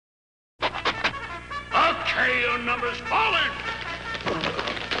Okay, your number's falling.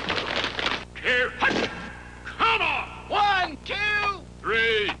 Here, come on. 1, 2,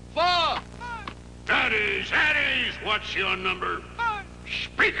 3. 4. Eddie's, what's your number?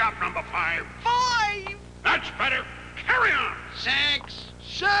 Speak up, number 5. 5. That's better. Carry on. 6,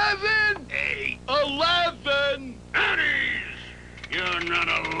 7, 8. 11. Eddie's. You're not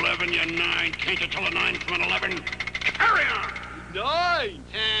 11, you're 9. Can't you tell a 9 from an 11? Carry on. 9,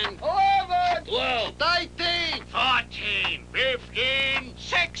 10, 11, 12. 13, 14. 15,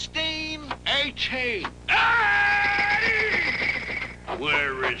 16, 18. Eddie!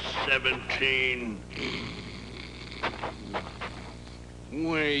 Where is 17?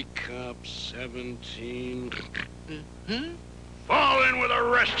 Wake up, 17. Fall in with the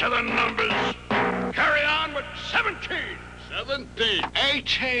rest of the numbers. Carry on with 17. 17,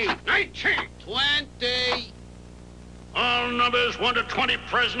 18, 19. 20. All numbers 1 to 20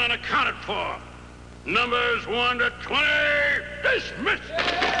 present and accounted for. Numbers 1 to 20 dismissed.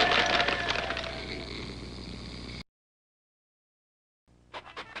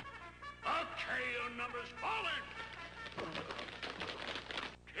 Okay, your number's falling.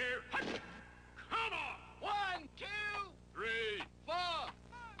 Here, come on. 1, 2, 3. 4.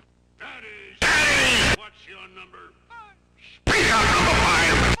 Eddie's. What's your number? Speak up, number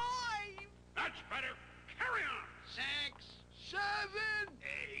 5. 5, That's better. Carry on. 6, 7,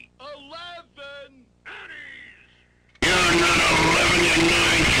 8. 11. Eddie's. You're not 11, you're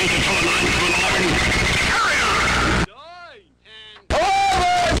 9. Can't you tell a 9 from an 11? Carry on. 9,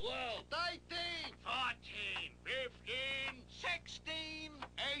 10, 12. 13, 14. 15, 16,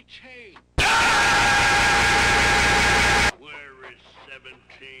 18. Where is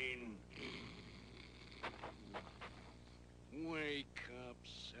 17? Wake up,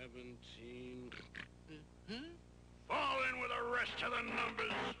 17. Fall in with the rest of the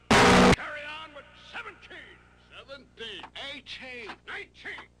numbers. Carry on with 17. 17, 18.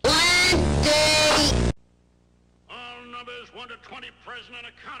 19. All numbers 1 to 20 present and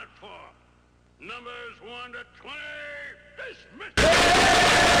accounted for. Numbers 1 to 20 dismissed.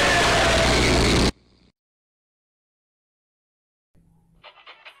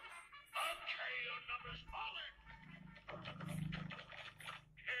 Okay, your number's falling.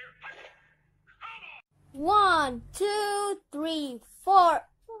 Here, come on. 1, 2, 3, 4. Eddie's,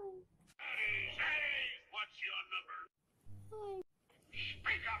 what's your number?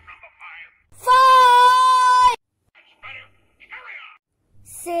 Speak up, number 5. 5, That's better. Carry on.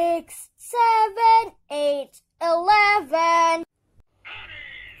 6, 7, 8, 11. Eddie's,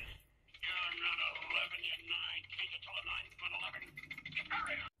 you're not 11, you're 9. Can't you tell a 9 from an 11?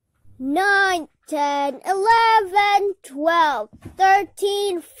 Carry on. 9, 10, 11, 12,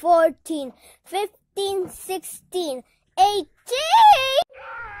 13, 14, 15, 16, 18.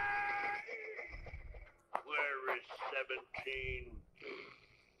 Where is 17?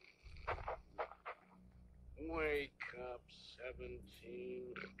 Wake up,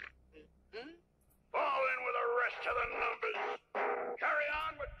 17. Fall in with the rest of the numbers. Carry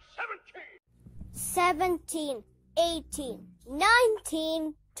on with 17. 17, 18,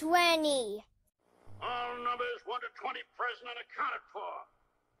 19, 20. All numbers 1 to 20 present and accounted for.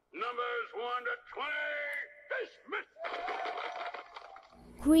 Numbers 1 to 20 dismissed.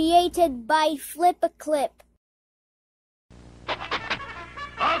 Created by Flip-A-Clip.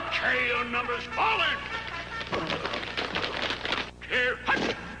 Okay, your number's falling. Here,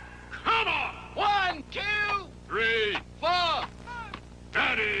 come on. 1, 2, 3. 4.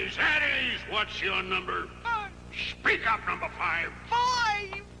 Eddie's, what's your number? Speak up, number 5.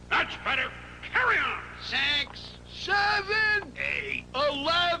 5, That's better. Carry on. 6, 7, 8.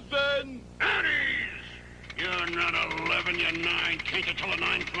 11. Eddie's, you're not 11, you're 9. Can't you tell a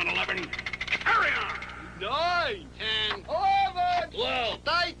 9 from an 11? Carry on. 9, 10, 11, 12.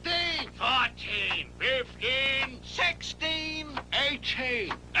 13, 14. 15, 16,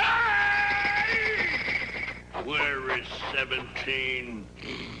 18. Eddie! Where is 17?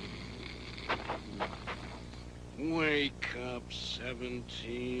 Wake up,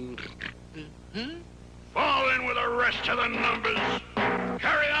 17. Fall in with the rest of the numbers.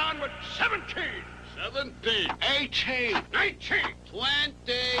 Carry on with 17. 17, 18, 19.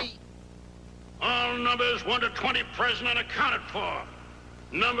 20. All numbers 1 to 20 present and accounted for.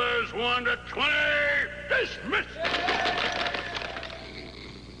 Numbers 1 to 20 dismissed.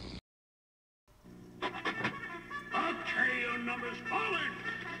 Okay, your number's falling.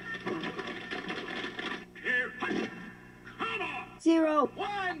 Here, come on. 0,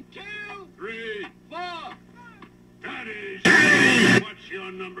 1, 2, 3. 4. Eddie's, what's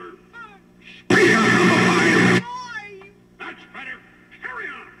your number? Speak up, number 5. 5, That's better. Carry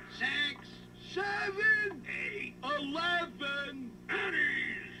on. 6, 7, 8, 11.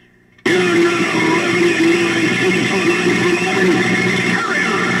 Annie's. You're not 11, you're 9.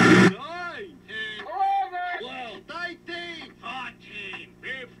 9, 10, 11, 12, 13, 14,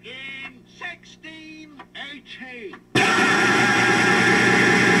 15, 16, 18.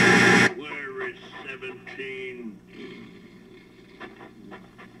 Where is 17?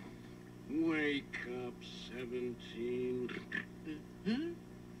 Wake up, 17.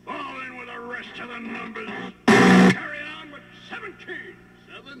 Fall in with the rest of the numbers. Carry on with 17.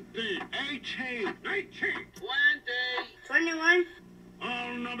 17, 18, 19. 20. 21.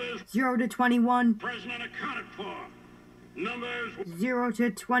 All numbers 0 to 21. present and accounted for. Numbers 0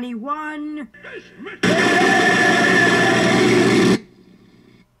 to 21.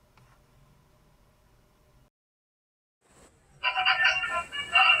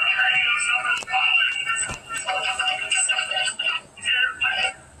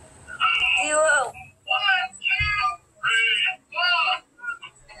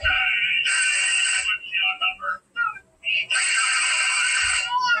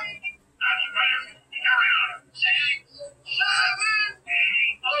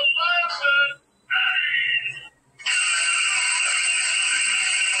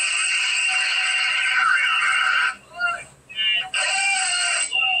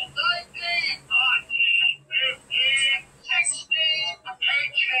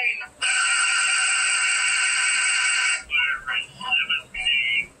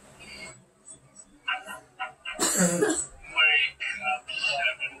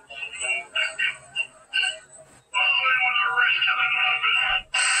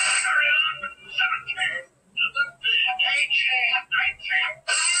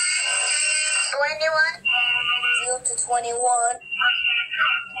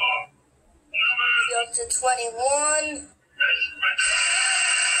 dismissed.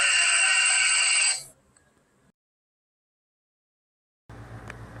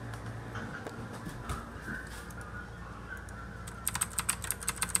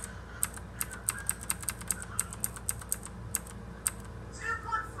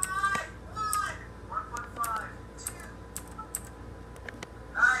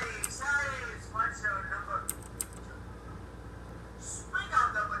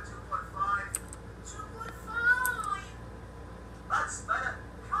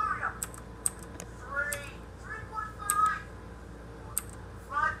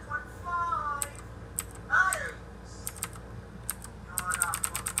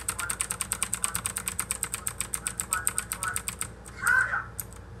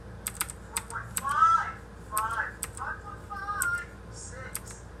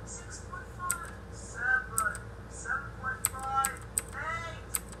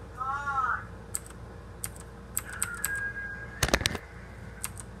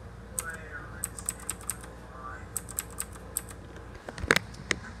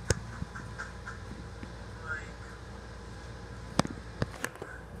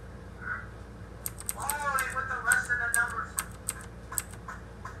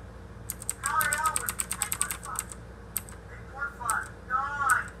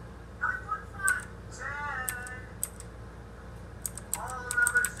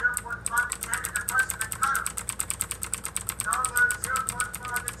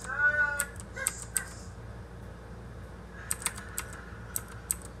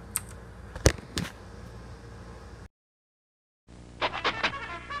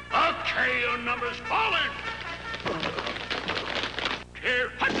 Okay, your number's falling.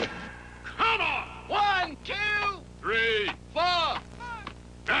 Here, come on. 1, 2, 3, 4.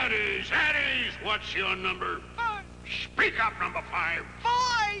 Eddie's, what's your number? Speak up, number 5.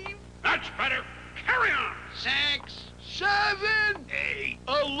 5, That's better. Carry on. 6, 7, 8,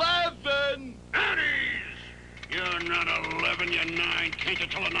 11. Eddie's, you're not 11, you're 9. Can't you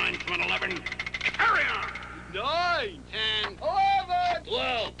tell a 9 from an 11? Carry on. 9, 10, 11,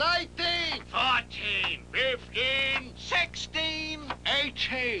 12, 13, 14, 15, 16,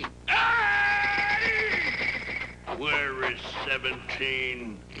 18. Eddie! Where is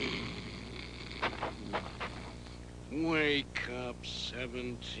 17? Wake up,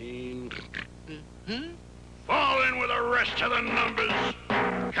 17. Fall in with the rest of the numbers.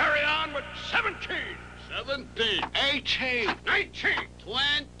 Carry on with 17. 17, 18, 19.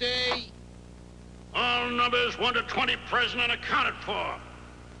 20. All numbers 1 to 20 present and accounted for.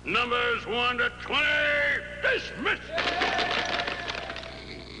 Numbers 1 to 20 dismissed.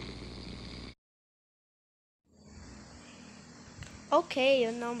 Okay,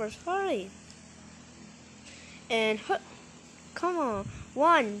 your number's 40. And come on.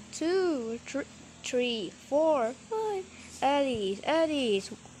 1, 2, 3, 4, 5.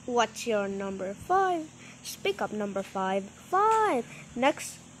 Eddie's. What's your number 5? Speak up, number 5. 5.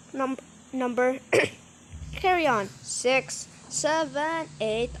 Next number. Carry on. 6, 7,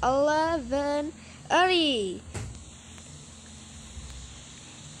 8, 11. Early.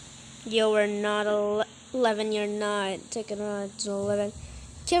 You were not 11, you're 9. Take it on to 11.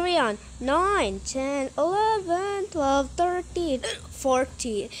 Carry on. 9, 10, 11, 12, 13,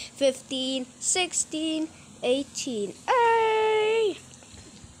 14, 15, 16, 18. Hey!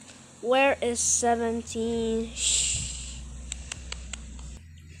 Where is 17? Shh.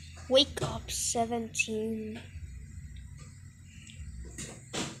 Wake up, 17.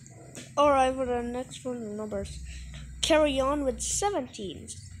 Alright, for the next one, the numbers. Carry on with 17,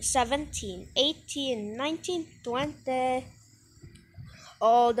 18, 19, 20.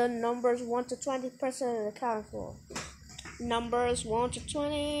 All the numbers 1 to 20 present in the count for. Numbers 1 to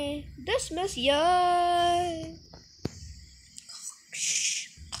 20. Dismiss, yay!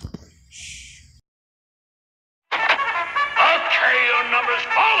 Okay, your number's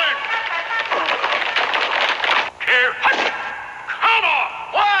falling. Here, come on.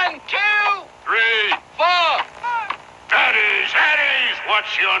 1, 2, 3. 4, Eddie's,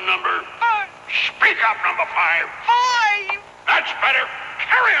 what's your number? Speak up, number 5. 5, That's better.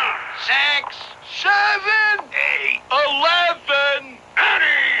 Carry on. 6, 7, 8. 11.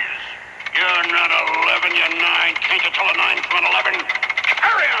 Eddie's, you're not 11, you're 9. Can't you tell a 9 from an 11?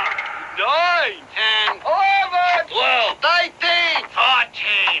 Carry on. 9, 10, 11, 12. 13,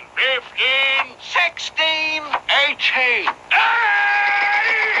 14. 15, 16, 18.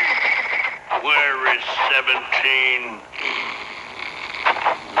 Eddie! Where is 17?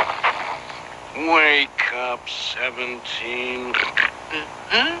 Wake up, 17.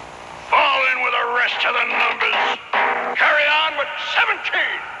 Fall in with the rest of the numbers. Carry on with 17.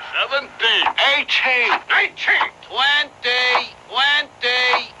 18, 19. 20,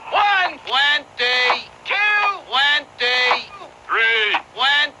 1, 20, 2, 20, 3.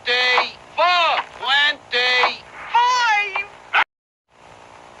 20, 4, 20, 5,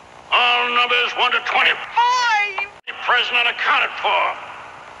 All numbers 1 to 20. 5, Present and accounted for.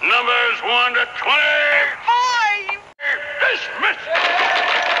 Numbers 1 to 20. 5. Dismissed.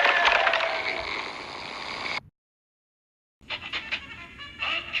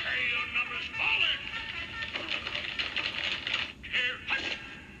 Okay, your numbers falling. Here,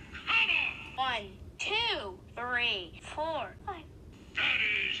 come on. 1, 2, 3, 4, 5.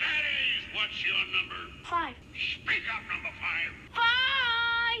 Eddie's, what's your number? 5. Speak up, number 5.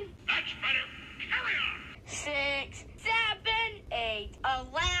 5, That's better. Carry on. 6, 7, 8,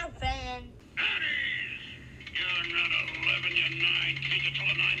 11. Eddie's, you're not 11, you're 9. Can't you tell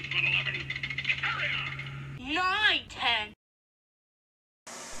a 9 from an 11? Carry on. 9, 10.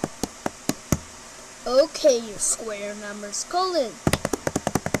 Okay, you square numbers. Call in.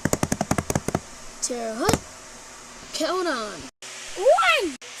 Tara Hunt. Count on.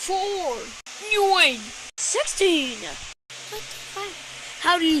 1, 4, 9, 16. 25.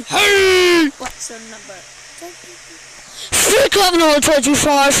 How do you... Hey! What's the number?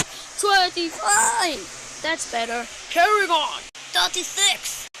 25. 25. That's better. Carry on.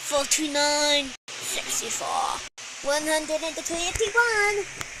 36. 49. 64. 121.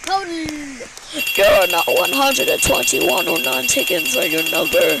 Total. You're not 121 or 9 taken for your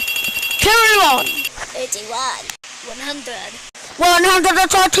number. Carry on. 81. 100.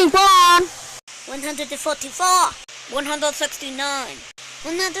 131. 144. 169.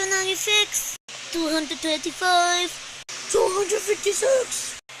 196. 225.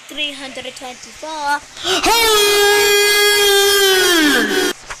 256. 324.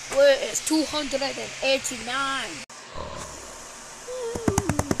 Where is 289?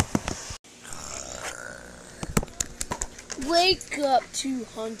 Wake up,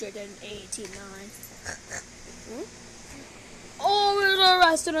 289. All the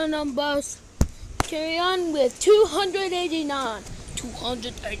rest of the numbers. Carry on with 289.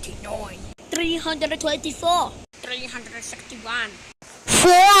 289. 324. 361.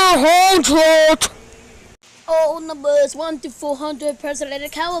 400. All numbers 1 to 400 present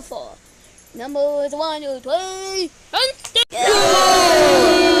account for. Numbers 1 to 20.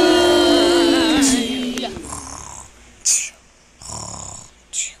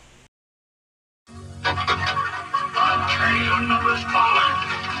 Okay, your numbers falling.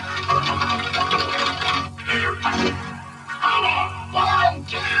 Here, come on. 1,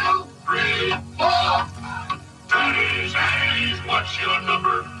 2, 3, 4. Eddie's, what's your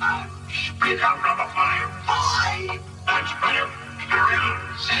number? Speak up, number 5. 5. That's better. Carry on.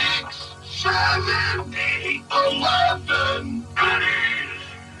 6, 7, 8, 11. Eddie's,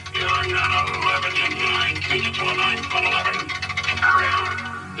 you're not 11, you're 9. Can you tell a 9 from 11? Carry on.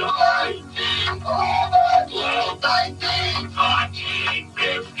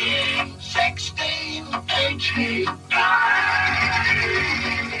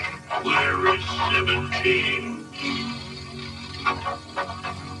 17.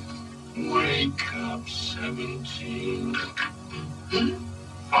 Wake up, 17.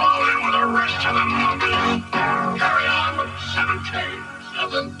 Fall in with the rest of the numbers. Carry on with 17.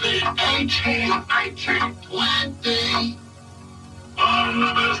 17, 18, 20. All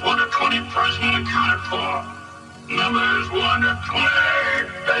numbers 1 to 20 present and accounted for. Numbers 1 to 20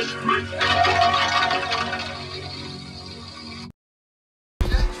 dismissed.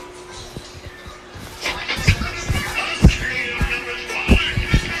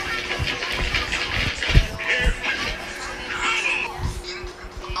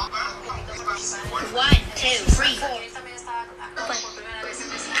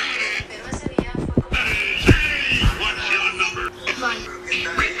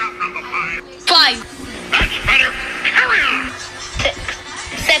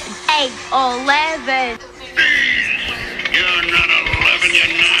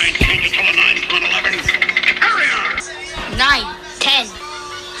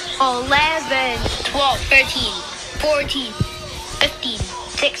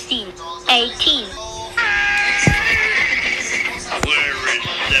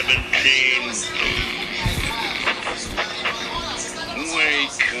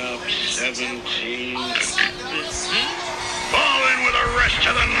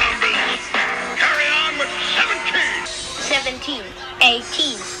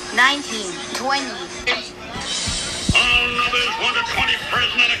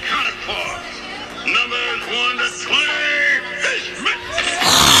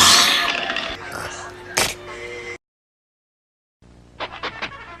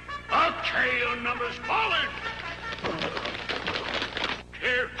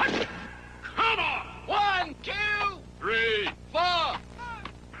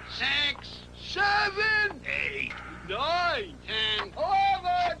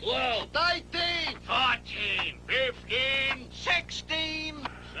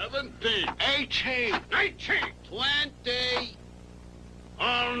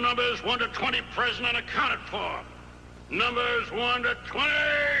 All numbers 1 to 20 present and accounted for. Numbers 1 to 20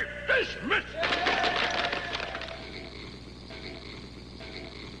 dismissed.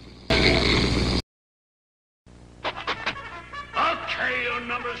 Okay, your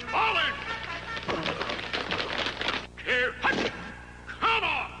numbers falling. Here, come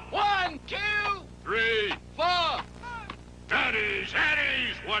on. 1, 2, 3, 4. That is.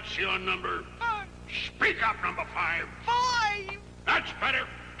 What's your number? Speak up, number 5. 5. That's better.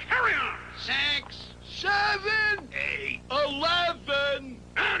 Carry on. 6, 7, 8. 11.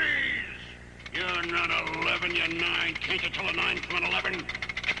 That is. You're not 11, you're 9. Can't you tell a 9 from an 11?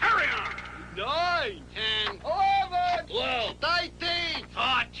 Carry on. 9, 10, 11, 12, 13,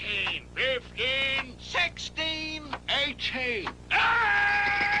 14, 15, 16, 18.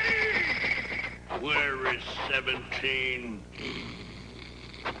 Where is 17?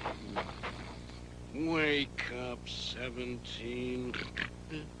 Wake up, 17.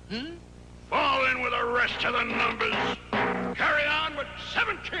 Fall in with the rest of the numbers. Carry on with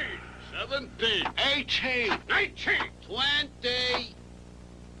 17. 17, 18, 19. 20.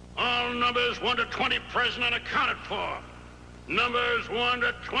 All numbers 1 to 20 present and accounted for. Numbers 1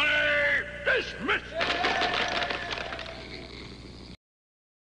 to 20 dismissed. Okay, your numbers falling. Here,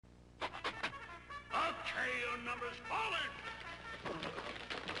 come on. 1, 2, 3. 4. That is.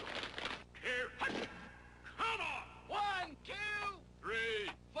 What's your number? Speak up, number 5. 5, That's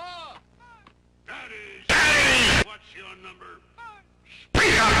better. Carry on. 6, 7, 8.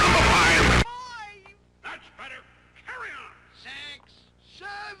 11. That is. You're not 11, you're 9. Can't you tell a 9 from an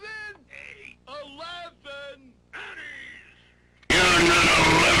 11? Carry on. 9, 10, 11. 12, 13,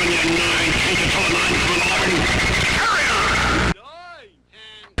 14. 15, 16, 18.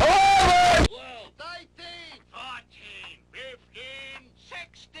 Where is 17?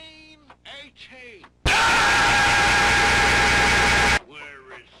 Wake up, 17.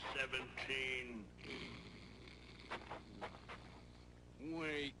 Fall in with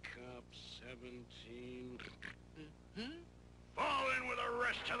the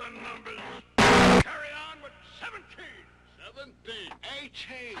rest of the numbers. Carry on with 17. 17,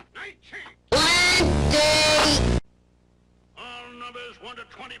 18, 19. All numbers 1 to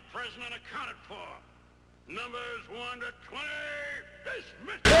 20 present and accounted for. Numbers 1 to 20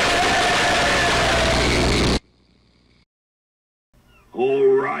 dismissed. All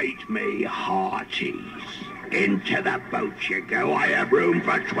right, me hearties. Into the boat you go. I have room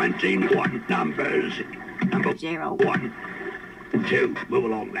for 21 numbers. Number 0, 1, 2. Move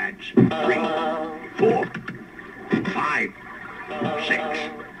along, lads. 3, 4, 5, 6,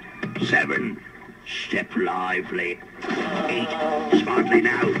 7, step lively. 8, smartly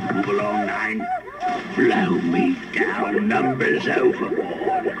now, move along. 9, blow me down, numbers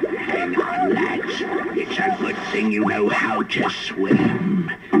overboard. Hang on, lads, it's a good thing you know how to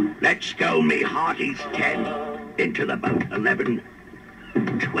swim. Let's go, me hearties. 10, into the boat. 11,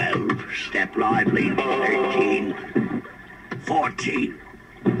 12, step lively. 13, 14,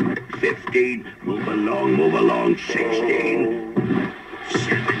 15, move along. 16,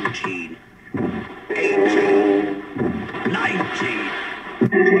 17, 18, 19,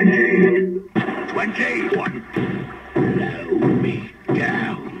 20, 21. Blow me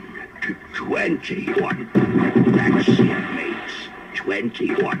down to 21. That's it, mates.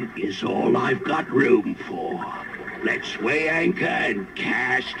 21 is all I've got room for. Let's weigh anchor and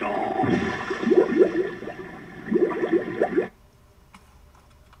cast off.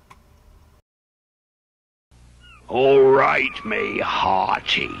 All right, me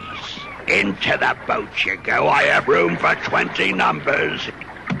hearties. Into the boat you go. I have room for 20 numbers.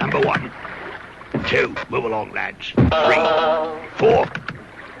 Number 1, 2, move along, lads. 3, 4,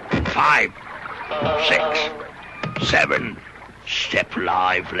 5, 6, 7, step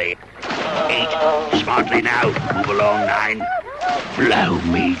lively. 8, smartly now, move along. 9, blow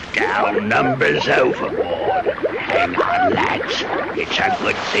me down, numbers overboard. Hang on, lads, it's a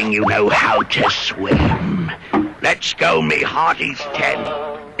good thing you know how to swim. Let's go, me hearties.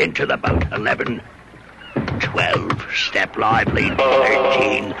 10, into the boat. 11, 12, step lively.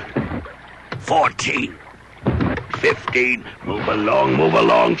 13, 14, 15, move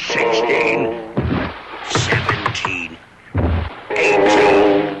along. 16, 17,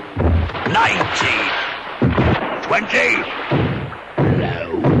 18, 19, 20.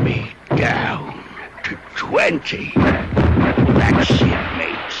 Blow me down to 20. That's it,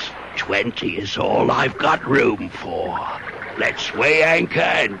 mates. 20 is all I've got room for. Let's weigh anchor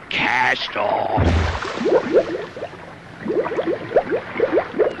and cast off.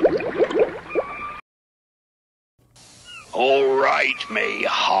 All right, me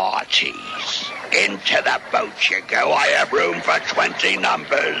hearties. Into the boat you go. I have room for 20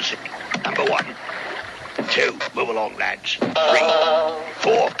 numbers. Number 1, 2, move along, lads. 3,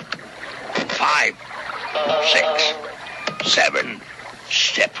 4, 5, 6, 7,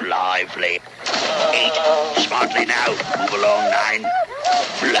 step lively. 8, smartly now, move along. 9,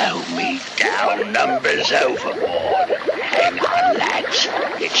 blow me down, numbers overboard. Hang on, lads,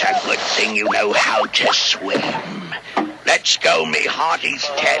 it's a good thing you know how to swim. Let's go, me hearties.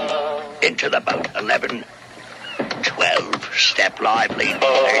 10, into the boat. 11, 12, step lively.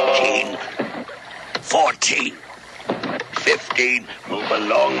 13, 14, 15, move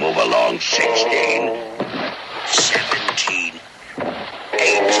along. 16, 17,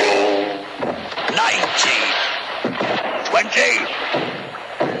 18, 19, 20.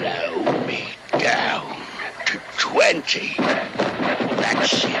 Blow me down to 20.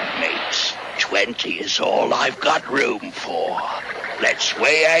 That's it, mates. 20 is all I've got room for. Let's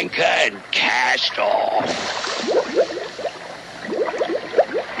weigh anchor and cast off.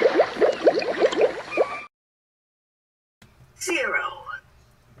 0,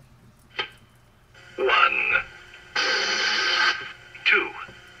 1, 2,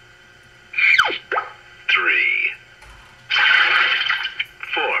 3,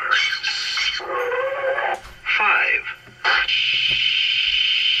 4, 5,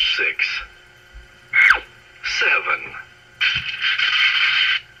 6, 7, 8,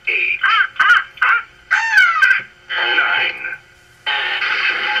 9, 10, 11, 12, 13, 14,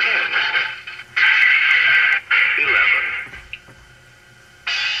 15,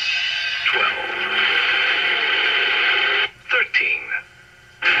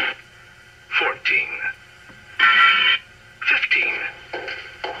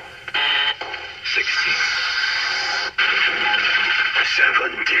 16,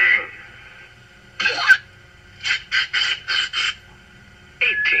 17,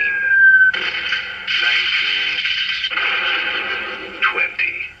 18, 19,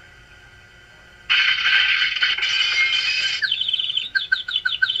 20.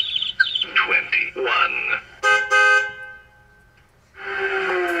 21.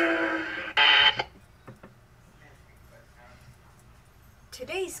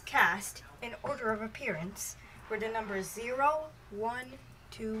 Today's cast, in order of appearance, were the numbers 0, 1,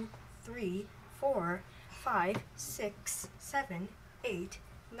 2, 3, 4, 5, 6, 7, 8,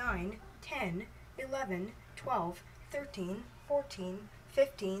 9, 10, 11, 12, 13, 14,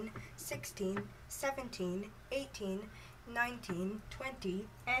 15, 16, 17, 18, 19, 20,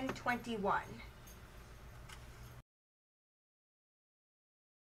 and 21.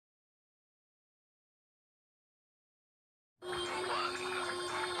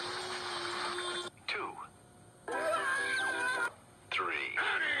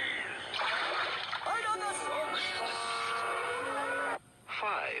 5,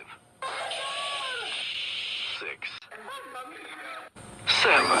 6,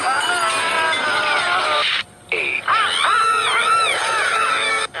 7, 8,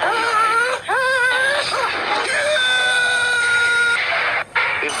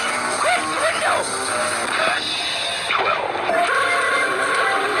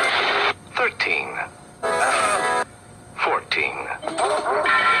 13, 14,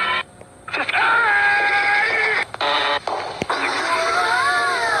 15,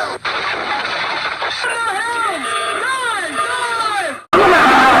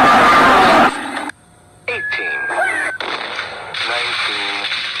 18, 19,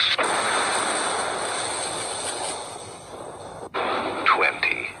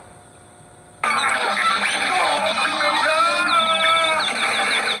 20.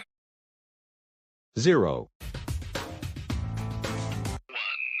 0,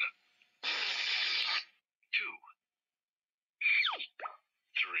 2,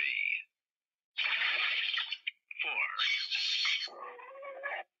 3, 4,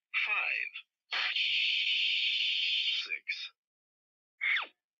 5, 6,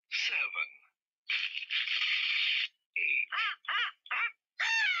 7, 8,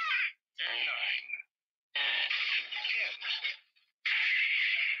 9, 10,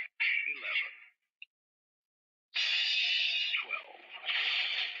 11, 12,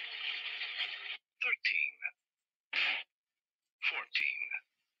 13, 14,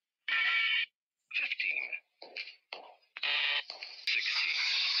 15, 16,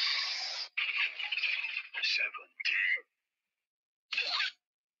 17,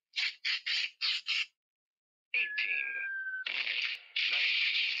 18, 19,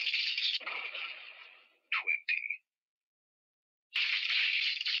 20.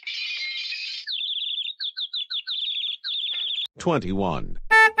 21,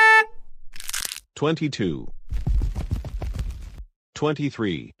 22,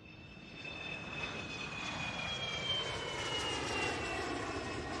 23,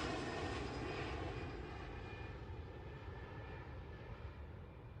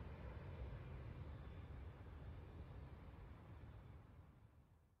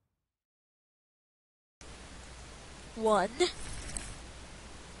 1,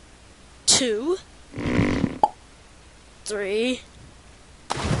 2, 3,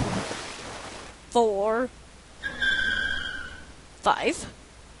 4, 5,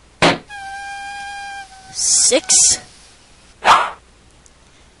 6,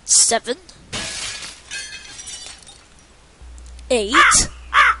 7, 8,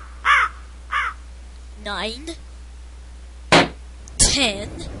 9, 10,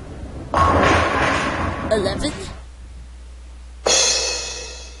 11,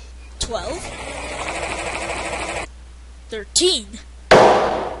 12, 13,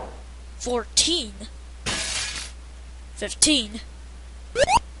 14, 15,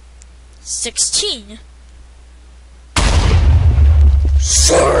 16,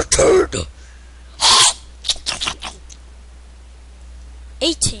 17,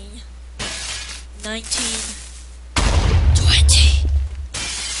 18, 19, 20.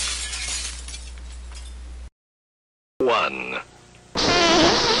 1,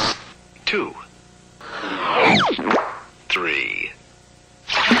 2, 3,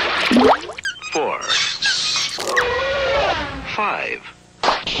 4, 5,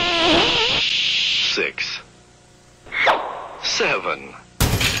 6, 7,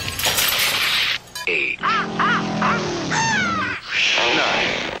 8, 9,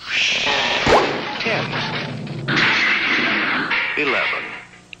 10, 11,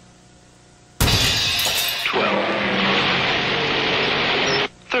 12,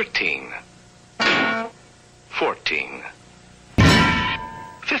 13, 14,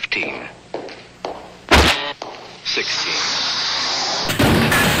 15, 16,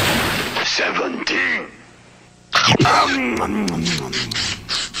 17,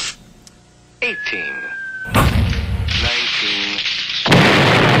 18, 19,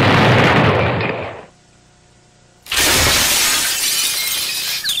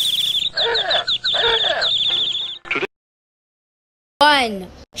 20. 1,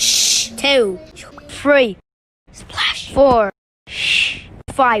 2, 3, 4,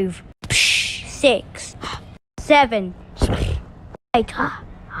 5, 6, 7, 8,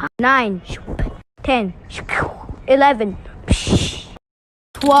 9, 10, 11,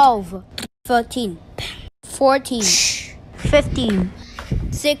 12, 13, 14, 15,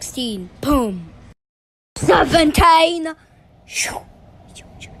 16, boom, 17,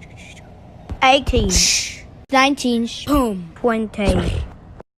 18, 19, boom, 20.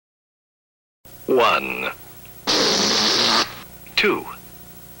 1, 2,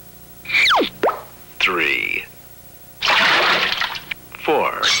 3, 4,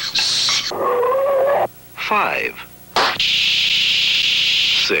 4, 5,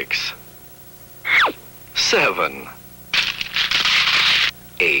 6, 7,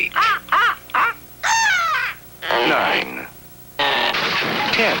 8, 9,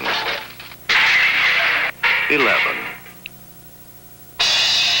 10, 11,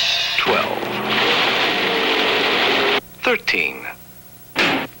 12, 13,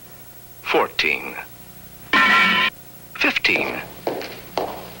 14, 15,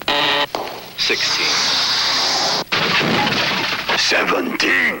 16,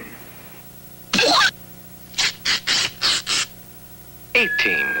 17,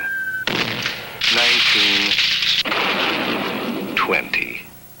 18, 19, 20.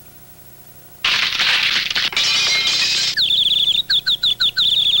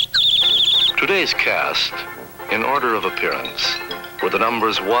 Today's cast, in order of appearance, were the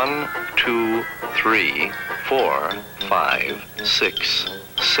numbers 1, 2, 3, 4, 5, 6,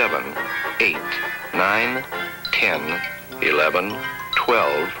 7, 8, 9, 10, 11,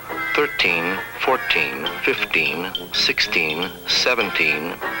 12, 13, 14, 15, 16,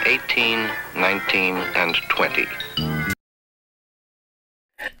 17, 18, 19, and 20.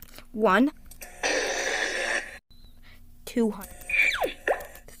 1,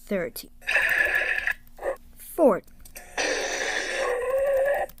 230, 4,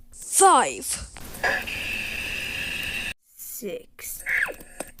 5, 6,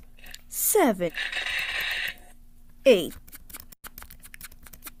 7, 8,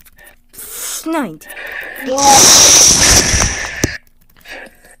 9,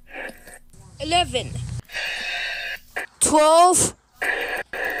 11, 12,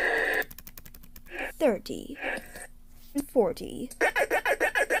 30, 40,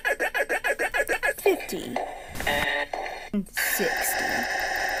 50, 60,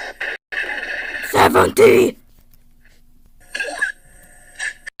 70,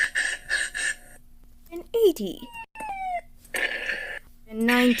 and 80, and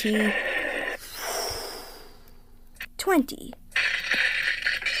 90, 20.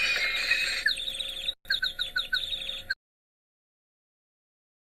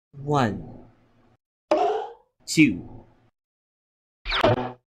 One, 2,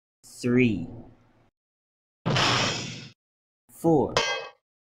 3, 4,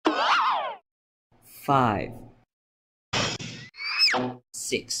 5,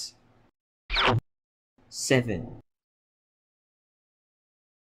 6, 7,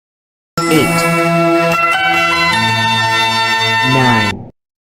 8, 9,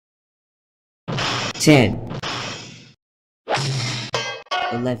 10,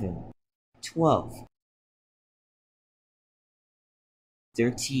 11, 12,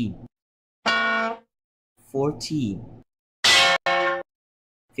 13, 14,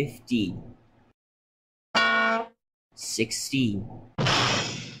 15, 16,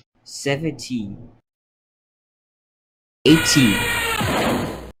 17, 18,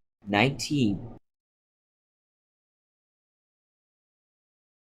 19,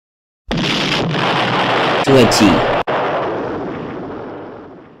 20.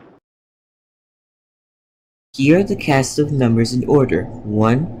 Here are the cast of numbers in order: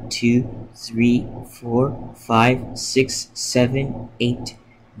 1, 2, 3, 4, 5, 6, 7, 8,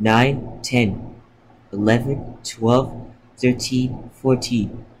 9, 10, 11, 12, 13,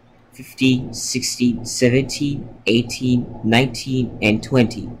 14, 15, 16, 17, 18, 19, and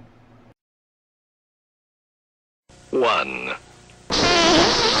 20. 1,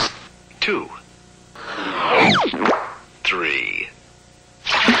 2, 3,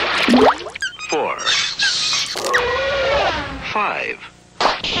 4, 5,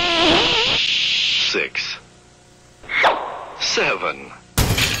 6, 7,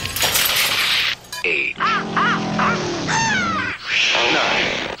 8, 9,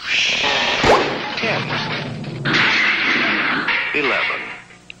 10, 11,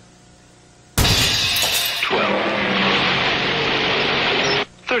 12,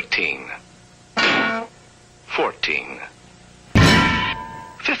 13, 14,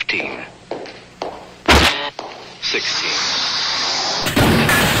 15, 16,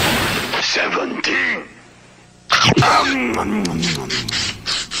 17,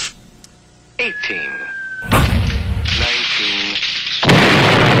 18, 19,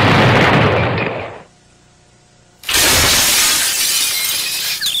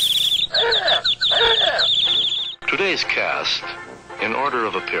 20. Today's cast, in order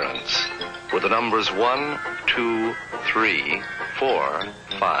of appearance, were the numbers 1, 2, 3, 4,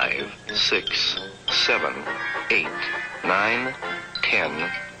 5, 6, 7, 8, 9,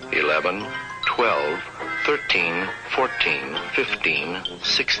 10, 11, 12, 13, 14, 15,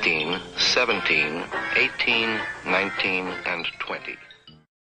 16, 17, 18, 19, and 20.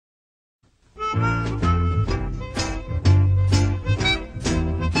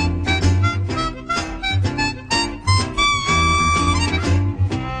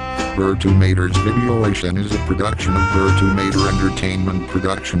 Bird2Mater's Videolation is a production of Bird2Mater Entertainment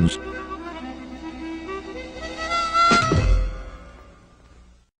Productions.